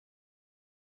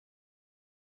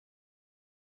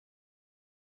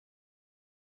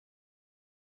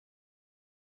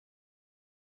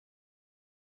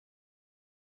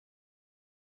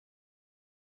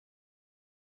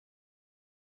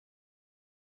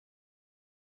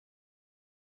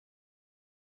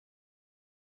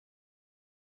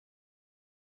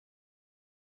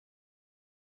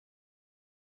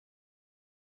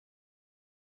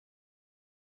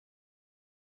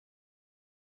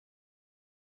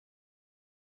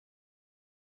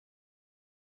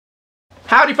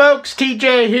Howdy folks,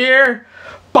 TJ here.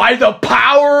 By the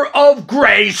power of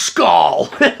Greyskull.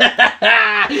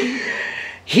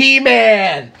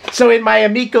 He-Man. So in my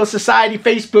Amico Society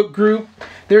Facebook group,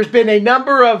 there's been a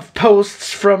number of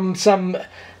posts from some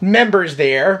members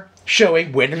there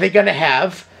showing when are they going to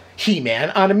have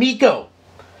He-Man on Amico.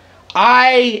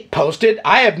 I posted,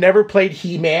 I have never played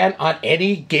He-Man on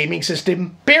any gaming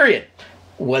system, period.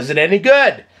 Was it any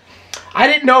good? I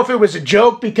didn't know if it was a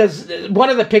joke because one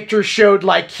of the pictures showed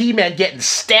like He-Man getting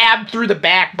stabbed through the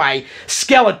back by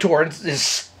Skeletor and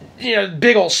this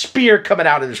big old spear coming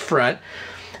out of his front.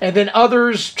 And then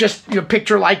others just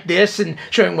picture like this and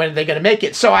showing when they're going to make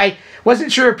it. So I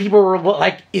wasn't sure if people were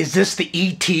like, is this the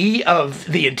ET of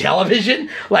the Intellivision?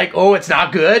 Like, oh, it's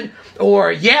not good?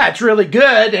 Or, yeah, it's really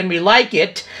good and we like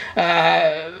it.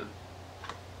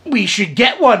 We should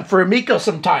get one for Amico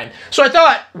sometime. So I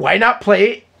thought, why not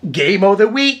play Game of the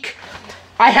Week?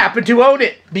 I happen to own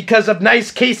it because of nice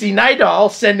Casey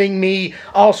Nidal sending me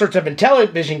all sorts of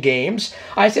Intellivision games.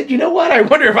 I said, you know what? I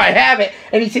wonder if I have it.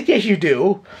 And he said, yes, you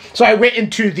do. So I went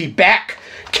into the back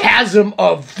chasm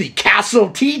of the Castle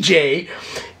TJ,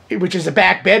 which is a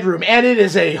back bedroom, and it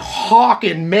is a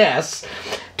hawking mess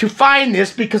to find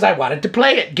this because I wanted to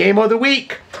play it. Game of the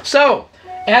Week. So,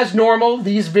 as normal,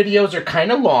 these videos are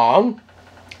kind of long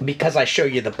because I show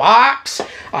you the box,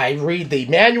 I read the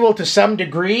manual to some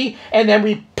degree, and then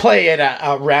we play it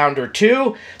a round or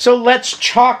two. So let's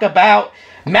talk about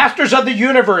Masters of the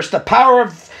Universe, the Power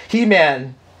of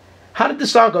He-Man. How did the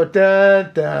song go? Da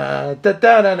da da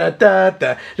da da da da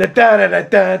da da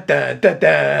da da da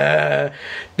da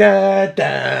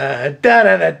da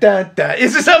da da da da.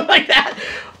 Is it something like that?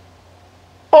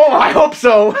 Oh, I hope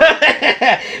so.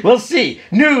 We'll see.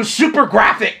 New super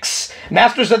graphics.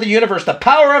 Masters of the Universe, the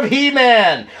Power of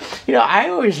He-Man. I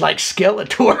always like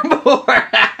Skeletor more.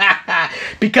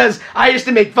 Because I used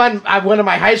to make fun. One of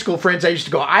my high school friends, I used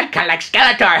to go, I kind of like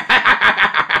Skeletor.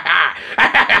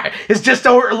 It's just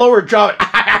a lower jaw.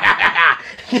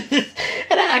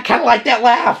 And I kind of like that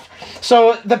laugh.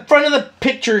 So the front of the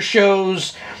picture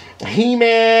shows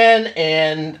He-Man,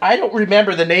 and I don't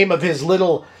remember the name of his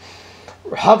little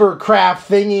hovercraft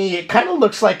thingy. It kind of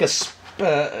looks like a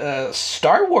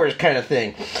Star Wars kind of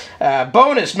thing.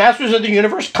 Bonus, Masters of the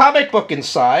Universe comic book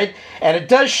inside, and it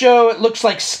does show, it looks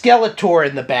like Skeletor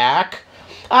in the back.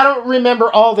 I don't remember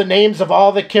all the names of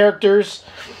all the characters,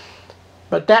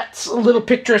 but that's a little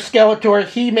picture of Skeletor,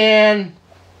 He-Man,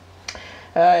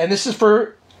 and this is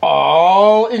for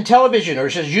all Intellivision, or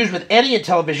it says used with any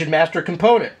Intellivision master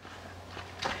component.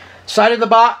 Side of the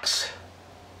box.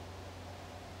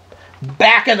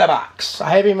 Back of the box. I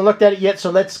haven't even looked at it yet,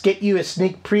 so let's get you a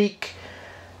sneak peek.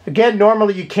 Again,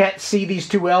 normally you can't see these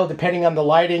too well, depending on the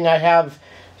lighting. I have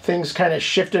things kind of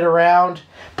shifted around.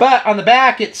 But on the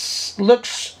back, it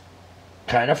looks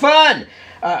kind of fun.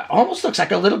 Almost looks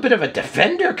like a little bit of a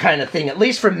Defender kind of thing, at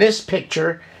least from this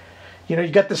picture. You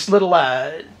got this little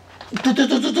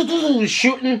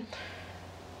shooting.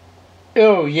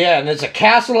 Oh, yeah, and there's a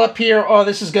castle up here. Oh,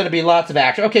 this is going to be lots of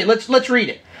action. Okay, let's read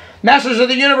it. Masters of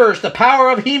the Universe, the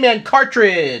Power of He-Man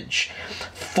cartridge.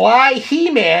 Fly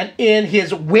He-Man in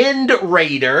his Wind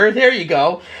Raider, there you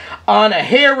go, on a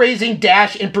hair-raising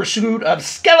dash in pursuit of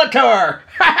Skeletor.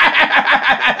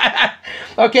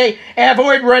 Okay, and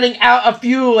avoid running out of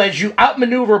fuel as you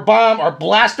outmaneuver, bomb, or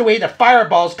blast away the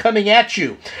fireballs coming at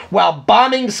you while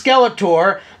bombing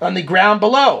Skeletor on the ground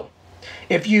below.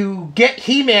 If you get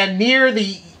He-Man near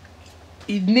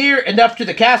enough to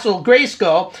the Castle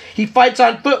Greyskull, he fights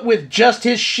on foot with just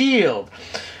his shield.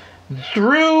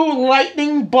 Through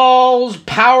lightning balls,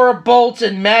 power bolts,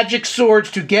 and magic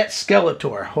swords to get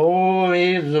Skeletor.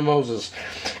 Holy Moses.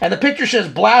 And the picture says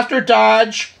blast or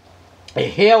dodge a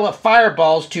hail of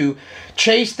fireballs to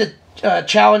chase the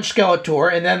challenge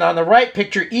Skeletor. And then on the right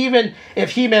picture, even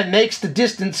if He-Man makes the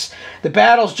distance, the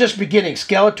battle's just beginning.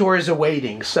 Skeletor is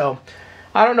awaiting. So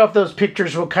I don't know if those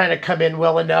pictures will kind of come in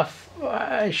well enough.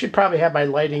 I should probably have my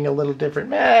lighting a little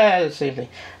different. Same thing.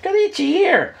 Got itchy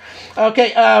here.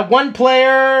 Okay, 1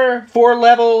 player, 4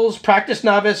 levels, practice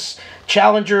novice,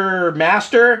 challenger,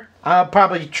 master. I'll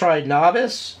probably try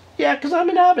novice. Yeah, because I'm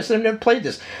a novice. I've never played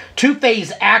this.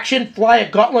 2-phase action. Fly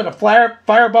a gauntlet of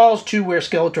fireballs to where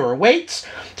Skeletor awaits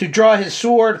to draw his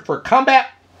sword for combat.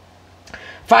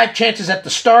 5 chances at the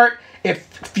start. If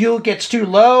fuel gets too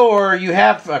low or you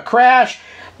have a crash,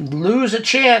 lose a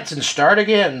chance and start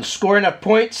again. Score enough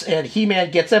points and He-Man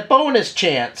gets a bonus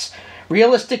chance.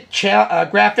 Realistic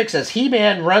graphics as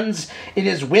He-Man runs in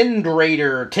his Wind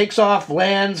Raider, takes off,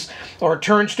 lands, or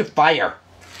turns to fire.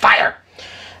 Fire!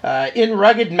 In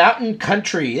rugged mountain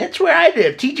country. That's where I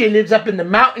live. TJ lives up in the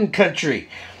mountain country.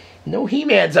 No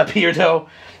He-Mans up here, though.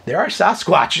 There are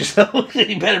Sasquatches, though.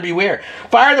 You better beware.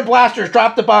 Fire the blasters,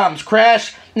 drop the bombs,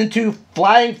 crash into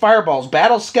flying fireballs,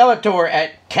 battle Skeletor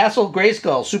at Castle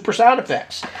Greyskull. Super sound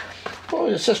effects. Oh,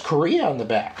 it says Korea on the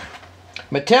back.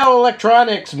 Mattel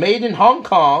Electronics, made in Hong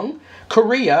Kong,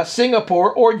 Korea,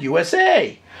 Singapore, or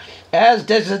USA, as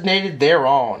designated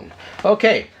thereon.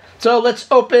 Okay, so let's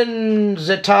open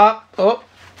the top. Oh,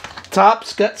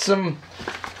 top's got some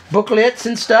booklets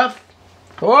and stuff.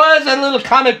 Oh, there's a little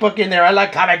comic book in there. I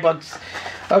like comic books.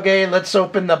 Okay, let's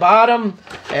open the bottom.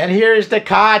 And here's the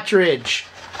cartridge.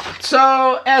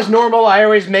 So, as normal, I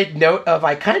always make note of,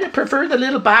 I kind of prefer the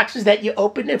little boxes that you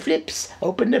open the flips.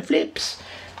 Open the flips.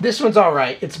 This one's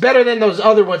alright. It's better than those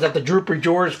other ones that the Drooper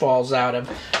George falls out of.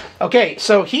 Okay,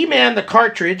 so He-Man, the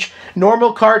cartridge.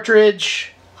 Normal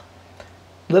cartridge.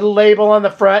 Little label on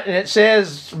the front. And it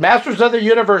says, Masters of the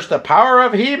Universe, the Power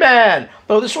of He-Man.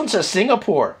 Oh, this one says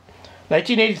Singapore.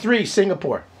 1983,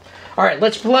 Singapore. All right,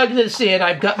 let's plug this in.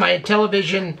 I've got my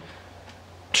Intellivision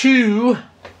 2.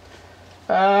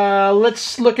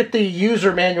 Let's look at the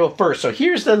user manual first. So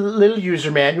here's the little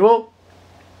user manual.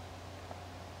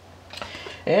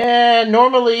 And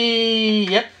normally,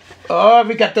 yep. Oh,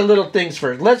 we got the little things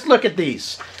first. Let's look at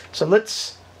these. So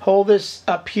let's hold this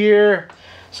up here.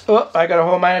 Oh, I got to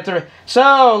hold mine at the...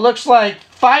 So, looks like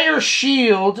Fire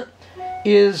Shield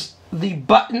is the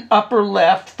button upper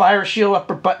left, Fire Shield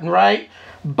upper button right,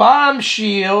 Bomb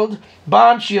Shield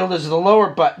is the lower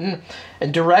button,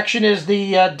 and Direction is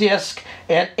the disc,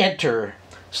 and Enter.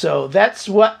 So that's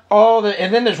what all the,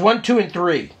 and then there's 1, 2, and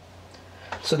 3.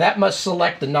 So that must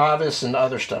select the Novice and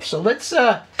other stuff. So let's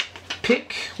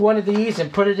pick one of these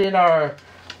and put it in our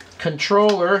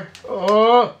controller.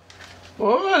 Oh,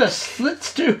 the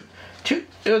slits too.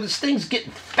 Oh, this thing's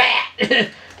getting fat.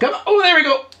 Come on. Oh, there we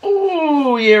go.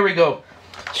 Oh, here we go.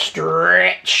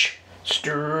 Stretch.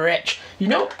 You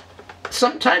know,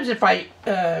 sometimes if I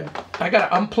gotta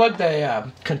unplug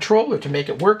the controller to make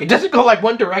it work. It doesn't go like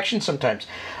one direction sometimes.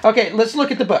 Okay, let's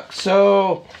look at the book.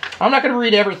 So, I'm not gonna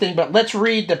read everything, but let's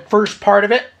read the first part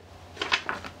of it.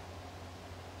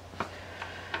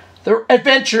 The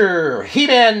adventure.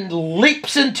 He-Man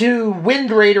leaps into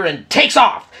Wind Raider and takes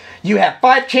off. You have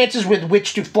 5 chances with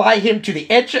which to fly him to the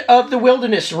edge of the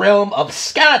wilderness realm of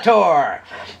Skeletor.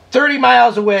 30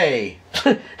 miles away.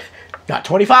 Not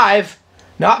 25,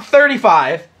 not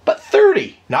 35, but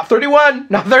 30. Not 31,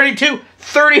 not 32,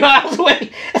 30 miles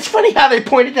away. It's funny how they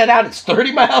pointed that out. It's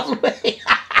 30 miles away.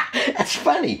 That's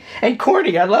funny and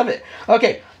corny. I love it.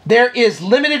 Okay. There is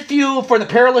limited fuel for the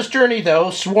perilous journey,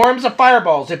 though. Swarms of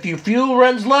fireballs. If your fuel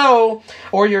runs low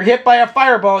or you're hit by a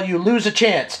fireball, you lose a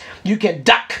chance. You can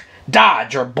duck,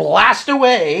 dodge, or blast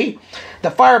away the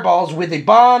fireballs with the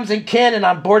bombs and cannon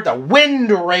on board the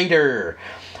Wind Raider.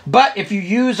 But if you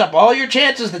use up all your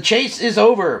chances, the chase is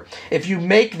over. If you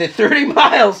make the 30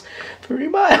 miles,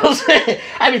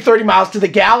 I mean 30 miles to the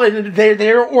gallon,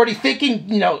 they're already thinking,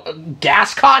 you know,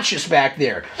 gas conscious back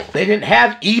there. They didn't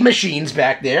have E-machines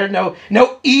back there. No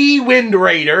E-Wind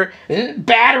Raider,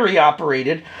 battery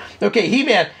operated. Okay,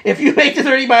 He-Man, if you make the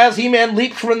 30 miles, He-Man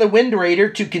leaps from the Wind Raider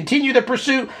to continue the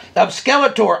pursuit of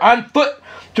Skeletor on foot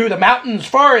through the mountains,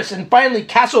 forests, and finally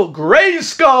Castle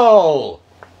Greyskull.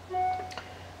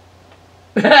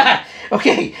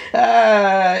 Okay,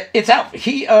 it's out.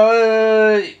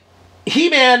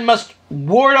 He-Man must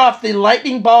ward off the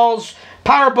lightning balls,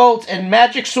 power bolts, and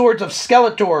magic swords of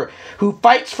Skeletor, who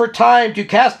fights for time to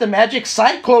cast the magic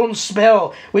cyclone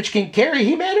spell, which can carry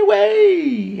He-Man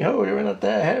away. Oh, we're not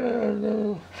that.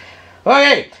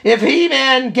 Okay, if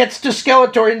He-Man gets to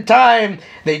Skeletor in time,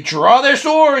 they draw their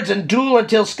swords and duel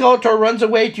until Skeletor runs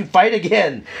away to fight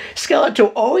again.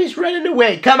 Skeletor always running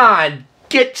away. Come on.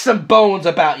 Get some bones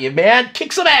about you, man.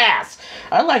 Kick some ass.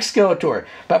 I like Skeletor.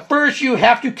 But first, you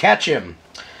have to catch him.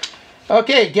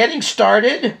 Okay, getting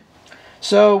started.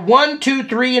 So, 1, 2,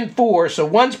 3, and 4. So,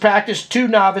 1's practice, 2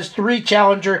 novice, 3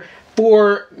 challenger,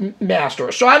 4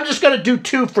 master. So, I'm just going to do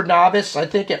 2 for novice, I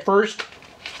think, at first.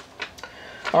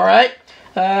 All right.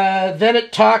 Then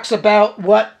it talks about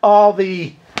what all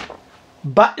the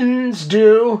buttons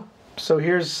do. So,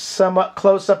 here's somewhat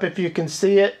close up if you can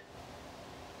see it.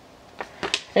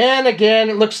 And again,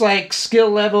 it looks like skill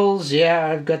levels. Yeah,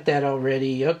 I've got that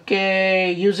already.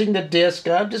 Okay, using the disc.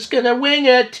 I'm just going to wing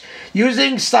it.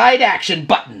 Using side action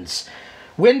buttons.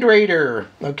 Wind Raider.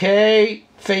 Okay.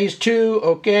 Phase 2.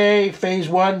 Okay. Phase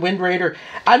 1. Wind Raider.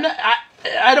 I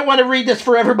don't want to read this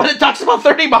forever, but it talks about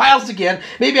 30 miles again.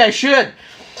 Maybe I should.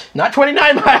 Not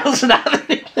 29 miles an hour.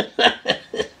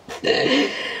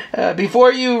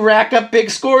 Before you rack up big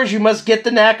scores, you must get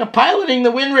the knack of piloting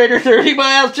the Wind Raider 30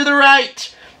 miles to the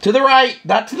right. To the right,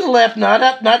 not to the left, not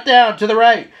up, not down, to the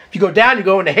right. If you go down, you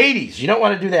go into Hades. You don't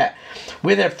want to do that.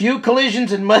 With a few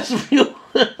collisions and must fuel.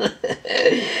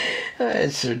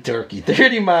 It's so dorky.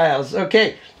 30 miles.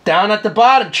 Okay, down at the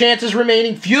bottom, chances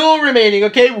remaining, fuel remaining.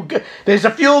 Okay, there's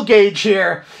a fuel gauge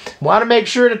here. Want to make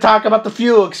sure to talk about the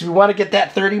fuel because we want to get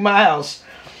that 30 miles.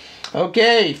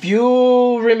 Okay,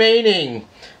 fuel remaining.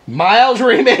 Miles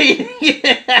remaining.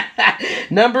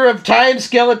 Number of times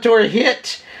Skeletor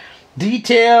hit.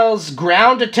 Details,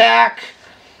 ground attack.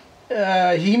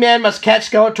 He-Man must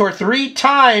catch Skeletor 3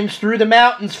 times through the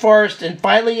mountains, forest, and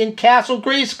finally in Castle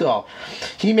Greyskull.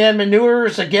 He-Man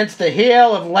maneuvers against the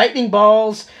hail of lightning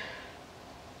balls.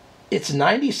 It's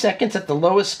 90 seconds at the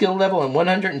lowest skill level and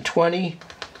 120.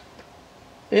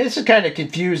 This is kind of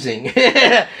confusing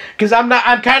because I'm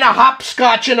kind of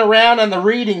hopscotching around on the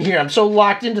reading here. I'm so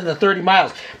locked into the 30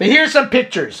 miles. But here's some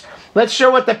pictures. Let's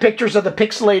show what the pictures of the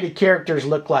pixelated characters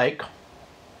look like.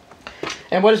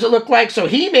 And what does it look like? So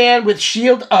He-Man with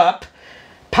shield up,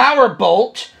 power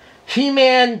bolt,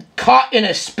 He-Man caught in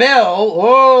a spell,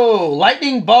 oh,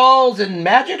 lightning balls and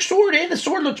magic sword. Hey, the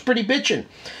sword looks pretty bitchin'.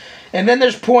 And then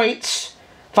there's points,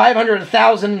 500,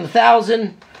 1,000, and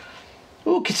 1,000.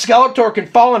 Ooh, Skeletor can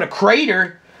fall in a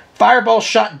crater, fireball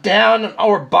shot down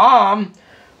or bomb.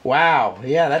 Wow,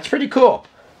 yeah, that's pretty cool.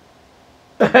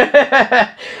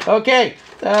 Okay.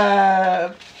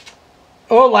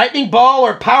 Lightning ball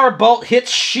or power bolt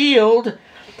hits shield.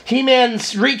 He-Man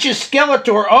reaches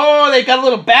Skeletor. Oh, they got a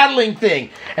little battling thing.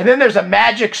 And then there's a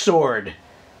magic sword.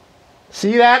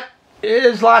 See that?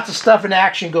 There's lots of stuff in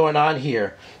action going on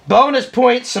here. Bonus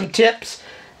points, some tips.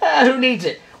 Who needs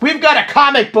it? We've got a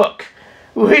comic book.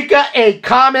 We got a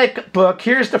comic book.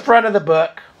 Here's the front of the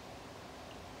book.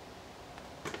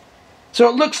 So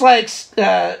it looks like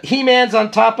He-Man's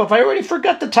on top of, I already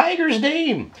forgot the tiger's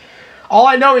name. All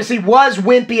I know is he was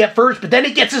wimpy at first, but then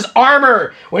he gets his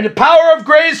armor. When the Power of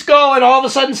Greyskull and all of a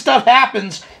sudden stuff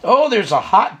happens. Oh, there's a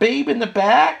hot babe in the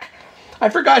back. I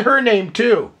forgot her name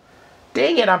too.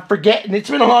 Dang it, I'm forgetting. It's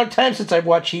been a long time since I've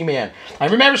watched He-Man. I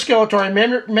remember Skeletor, I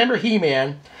remember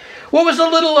He-Man. What was the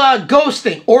little ghost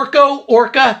thing? Orko,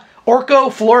 Orca, Orko,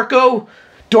 Florko,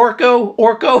 Dorko,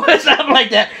 Orko, something like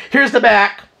that. Here's the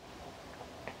back.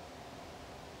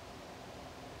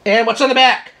 And what's on the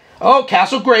back? Oh,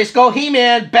 Castle Greyskull,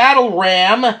 He-Man, Battle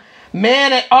Ram,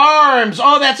 Man at Arms.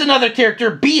 Oh, that's another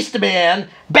character. Beast Man,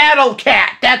 Battle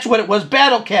Cat. That's what it was,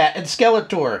 Battle Cat and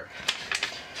Skeletor.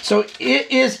 So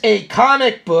it is a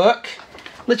comic book.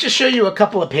 Let's just show you a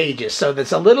couple of pages. So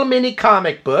there's a little mini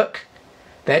comic book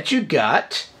that you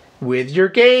got with your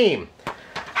game.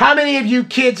 How many of you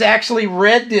kids actually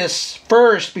read this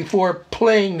first before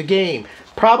playing the game?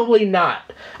 Probably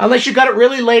not. Unless you got it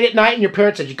really late at night and your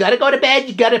parents said, you got to go to bed,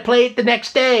 you got to play it the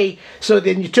next day. So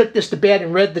then you took this to bed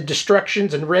and read the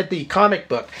instructions and read the comic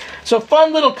book. So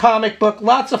fun little comic book,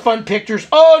 lots of fun pictures.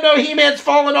 Oh no, He-Man's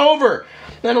fallen over.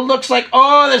 Then it looks like,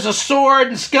 oh, there's a sword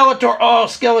and Skeletor. Oh,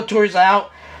 Skeletor's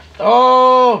out.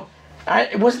 Oh,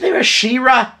 wasn't there a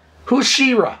She-Ra? Who's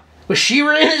She-Ra? Was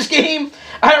She-Ra in his game?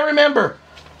 I don't remember.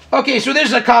 Okay, so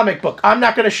there's a comic book. I'm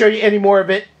not going to show you any more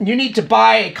of it. You need to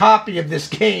buy a copy of this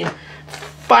game.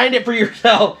 Find it for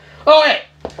yourself. Oh, hey.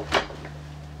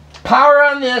 Power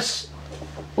on this.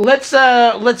 Let's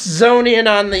zone in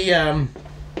on the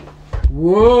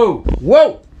whoa.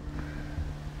 Whoa.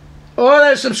 Oh,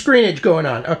 there's some screenage going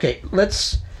on. Okay,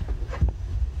 let's...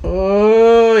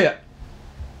 Oh, yeah.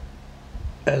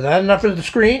 Is that enough of the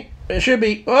screen? It should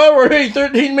be. Oh, we're already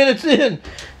 13 minutes in.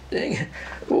 Dang it.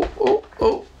 Oh, oh,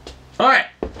 oh. All right.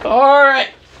 All right.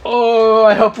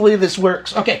 Oh, hopefully this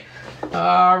works. Okay.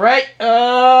 All right.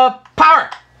 Power.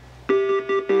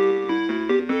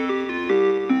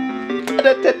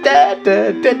 Da da da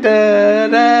da da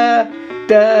da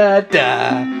da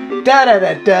da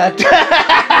da da.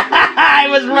 I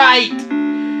was right.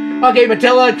 Okay,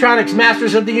 Mattel Electronics,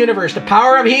 Masters of the Universe, the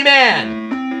Power of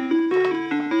He-Man.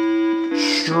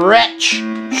 Stretch.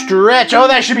 Stretch. Oh,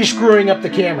 that should be screwing up the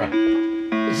camera.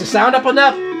 Is the sound up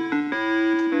enough?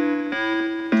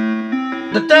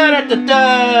 Da da da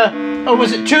da. Oh,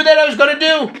 was it 2 that I was going to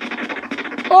do?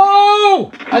 Oh!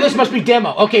 This must be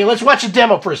demo. Okay, let's watch the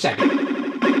demo for a second.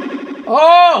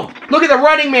 Oh! Look at the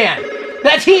running man.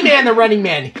 That's He-Man, the running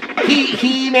man.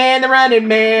 He-Man, the running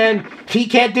man. He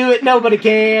can't do it, nobody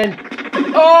can.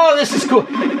 Oh, this is cool.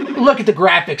 Look at the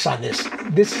graphics on this.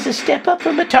 This is a step up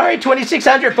from Atari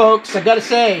 2600, folks, I gotta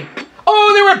say.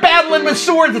 Oh, they were battling with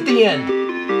swords at the end.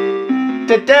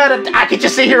 Da, da, da, I could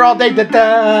just sit here all day. Da,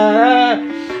 da,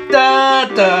 da,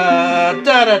 da, da,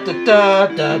 da, da,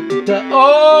 da, da, da.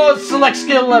 Oh, select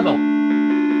skill level.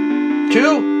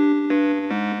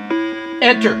 2.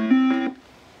 Enter.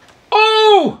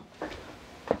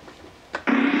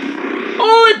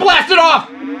 blasted off.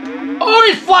 Oh,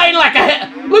 he's flying like a...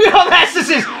 Look at how fast this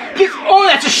is. Oh,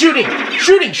 that's a shooting.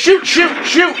 Shooting. Shoot, shoot,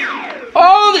 shoot.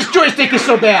 Oh, this joystick is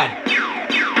so bad.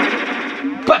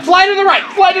 But fly to the right.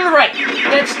 Fly to the right.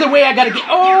 That's the way I gotta get...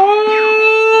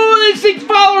 Oh, these things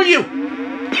follow you.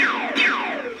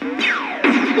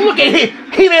 Look at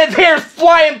him. He-Man's hair's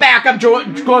flying back. I'm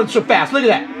going so fast. Look at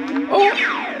that. Oh.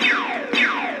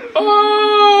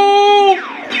 Oh.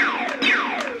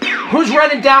 Who's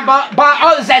running down?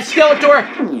 Oh, is that Skeletor?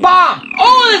 Bomb.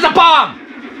 Oh, there's a bomb.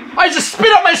 I just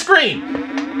spit up my screen.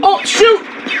 Oh, shoot.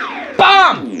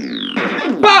 Bomb.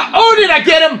 Bomb. Oh, did I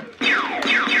get him?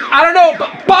 I don't know,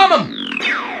 but bomb him.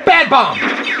 Bad bomb.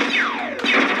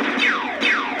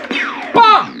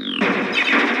 Bomb.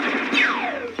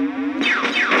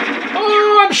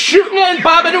 Oh, I'm shooting and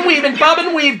bobbing and weaving, bobbing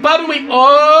and weave, bobbing and weave.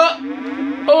 Oh.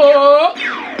 Oh.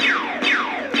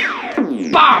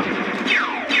 Bomb.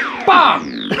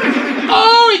 Bomb.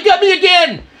 Oh, he got me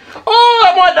again. Oh,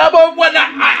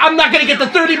 I'm not gonna get to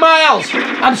 30 miles.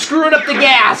 I'm screwing up the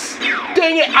gas.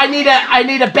 Dang it! I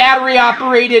need a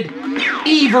battery-operated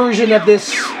E version of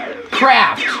this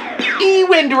craft.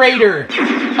 E-Wind Raider.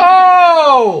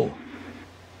 Oh!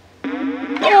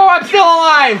 Oh, I'm still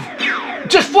alive.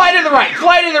 Just fly to the right.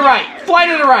 Fly to the right. Fly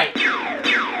to the right.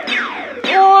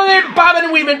 Oh, they're bobbing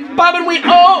and weaving. Bobbing and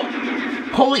weaving. Oh!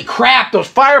 Holy crap! Those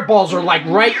fireballs are like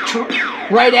right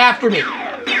after me.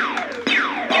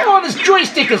 Oh, this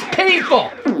joystick is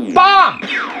painful. Bomb!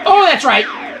 Oh, that's right.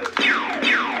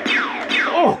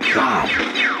 Oh, God.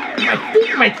 My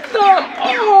feet, my thumb.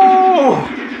 Oh.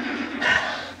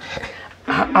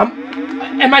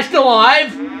 Am I still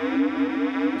alive?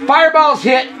 Fireballs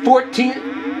hit 14.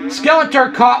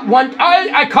 Skeletor caught one.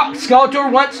 I caught Skeletor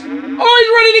once. Oh,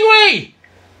 he's running away.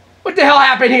 What the hell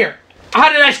happened here? How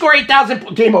did I score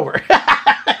 8,000? Game over.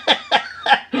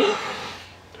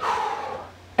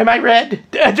 Am I red?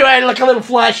 Do I look a little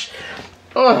flush?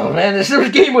 Oh, man, this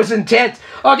game was intense.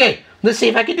 Okay, let's see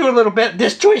if I can do a little bit.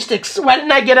 This joystick, why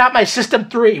didn't I get out my System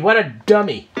 3? What a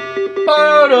dummy.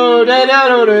 Oh, no, no,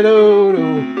 no, no, no,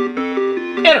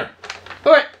 no. Enter.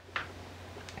 All right.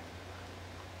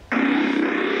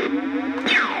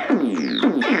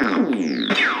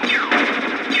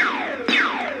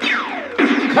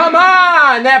 Come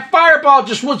on! That fireball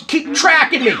just was keep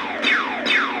tracking me.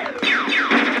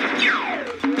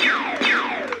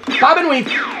 Bob and weave.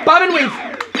 Bob and weave.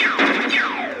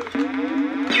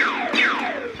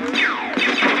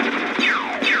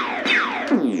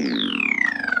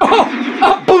 Oh!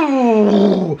 Oh,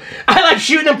 boo! I like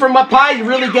shooting them from up high. You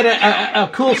really get a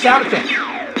cool sound effect.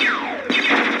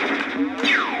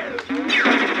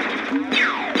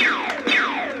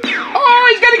 Oh,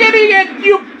 he's gonna get me again,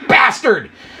 you bastard!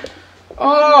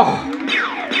 Oh!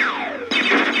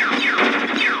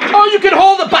 Oh, you can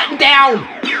hold the button down!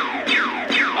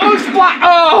 Oh, it's fly!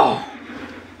 Oh!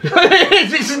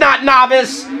 This is not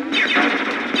novice!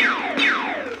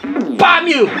 Bomb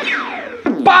you!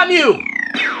 Bomb you!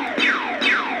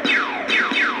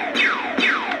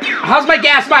 How's my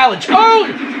gas mileage? Oh!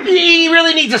 He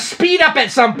really needs to speed up at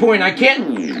some point. I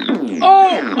can't...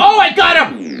 Oh! Oh, I got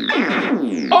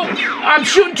him! Oh! I'm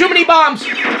shooting too many bombs!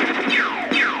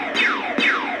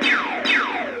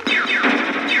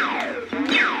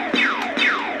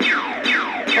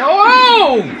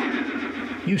 Oh!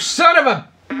 You son of a...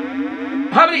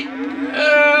 How many?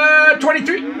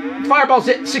 23. Fireballs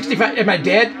hit 65. Am I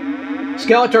dead?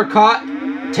 Skeletor caught.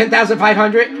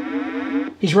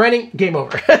 10,500. He's running. Game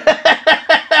over.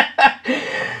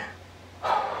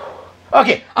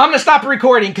 Okay, I'm going to stop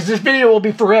recording because this video will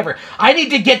be forever. I need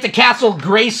to get the Castle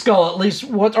Greyskull at least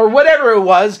once, or whatever it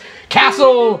was.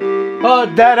 Castle... Okay,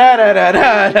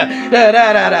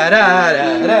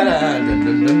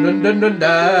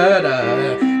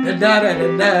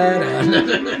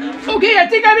 I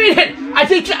think I made it. I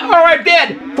think... Oh, I'm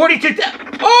dead. 42...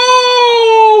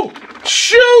 Oh!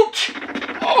 Shoot!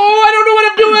 Oh, I don't know what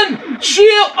I'm doing.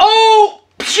 Shield. Oh!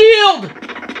 Shield!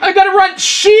 I gotta run.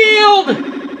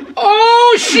 Shield!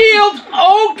 Oh, shield!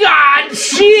 Oh, God!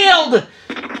 Shield!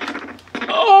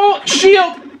 Oh,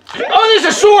 shield! Oh, there's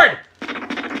a sword!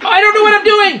 I don't know what I'm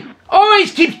doing! Oh, he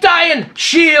keeps dying!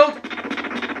 Shield!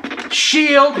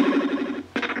 Shield!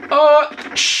 Oh,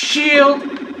 shield!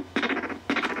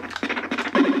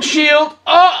 Shield!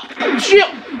 Oh,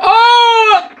 shield!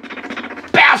 Oh!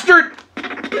 Bastard!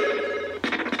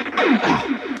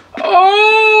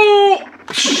 Oh!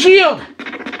 Shield!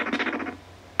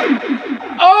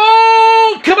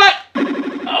 Oh, come on!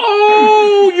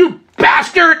 Oh, you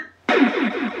bastard!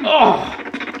 Oh!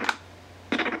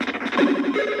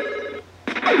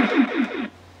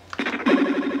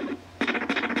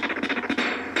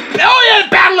 Oh, yeah,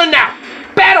 battling now.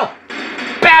 Battle.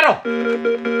 Battle.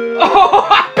 Oh,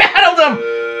 I battled him.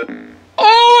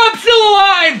 Oh, I'm still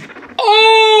alive.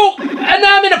 Oh, and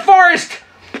now I'm in a forest.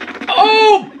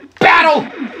 Oh, battle.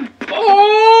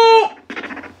 Oh,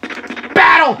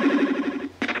 battle.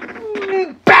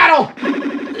 Battle.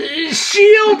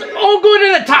 Shield. Oh, go to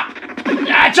the top.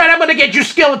 That's right, I'm going to get you,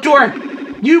 Skeletor.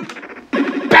 You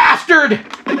bastard.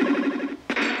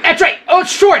 That's right. Oh,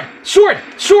 sword. Sword.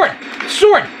 Sword.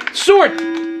 Sword. Sword.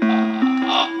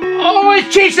 Oh,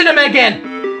 he's chasing him again.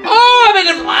 Oh, I'm in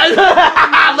a...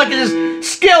 Look at this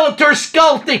Skeletor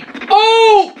skull thing.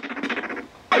 Oh.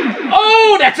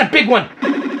 Oh, that's a big one.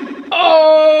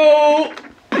 Oh.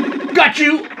 Got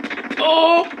you.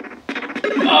 Oh.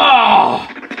 Oh.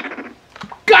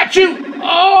 Got you.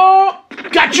 Oh.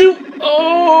 Got you.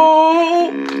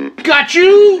 Oh. Got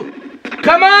you.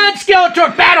 Come on,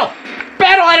 Skeletor. Battle.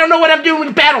 Battle. I don't know what I'm doing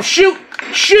with battle. Shoot.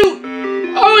 Shoot.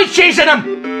 Oh, he's chasing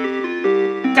him.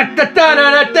 Da, da, da,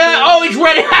 da, da, da. Oh, he's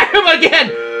running at him again.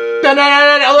 Da, da,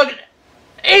 da, da. Look.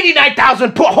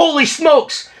 89,000 points. Holy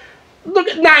smokes. Look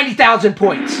at 90,000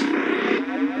 points.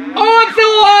 Oh, I'm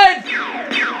still alive.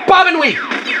 Bob and weave.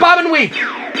 Bob and weave.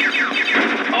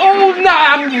 Oh, no.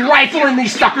 I'm rifling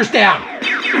these suckers down.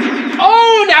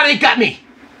 Oh, now they got me.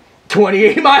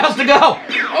 28 miles to go.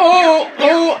 Oh,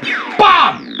 oh.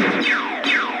 Bob.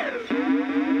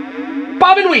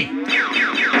 Bob and weave.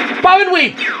 Bob and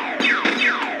weave.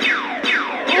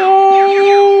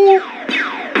 Oh.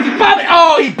 Bob.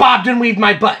 Oh, he bobbed and weaved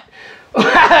my butt.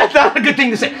 That's not a good thing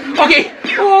to say. Okay.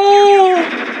 Oh.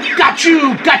 Got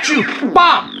you. Got you.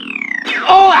 Bomb.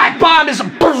 Oh, that bomb is...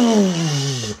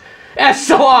 That's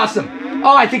so awesome.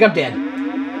 Oh, I think I'm dead.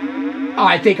 Oh,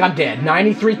 I think I'm dead.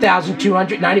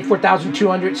 93,200,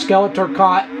 94,200. Skeletor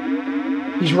caught.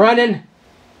 He's running.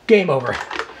 Game over.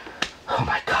 Oh,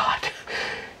 my God.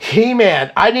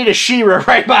 He-Man, I need a She-Ra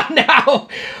right about now.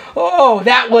 Oh,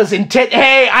 that was intense.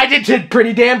 Hey, I did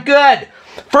pretty damn good.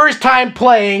 First time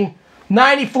playing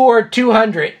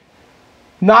 94,200.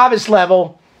 Novice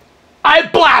level. I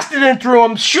blasted in through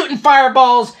him, shooting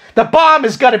fireballs. The bomb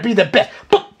is going to be the best.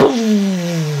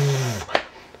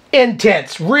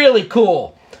 Intense. Really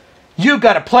cool. You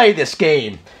got to play this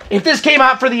game. If this came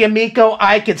out for the Amico,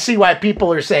 I could see why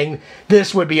people are saying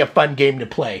this would be a fun game to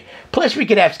play. Plus, we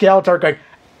could have Skeletor going,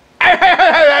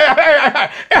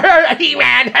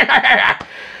 He-Man.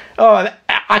 Oh,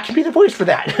 I can be the voice for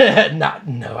that.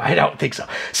 No, I don't think so.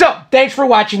 So, thanks for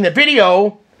watching the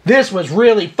video. This was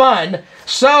really fun.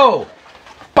 So,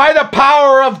 by the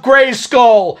power of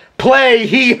Greyskull, play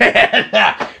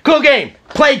He-Man. Cool game.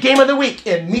 Play Game of the Week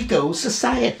in Amico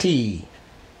Society.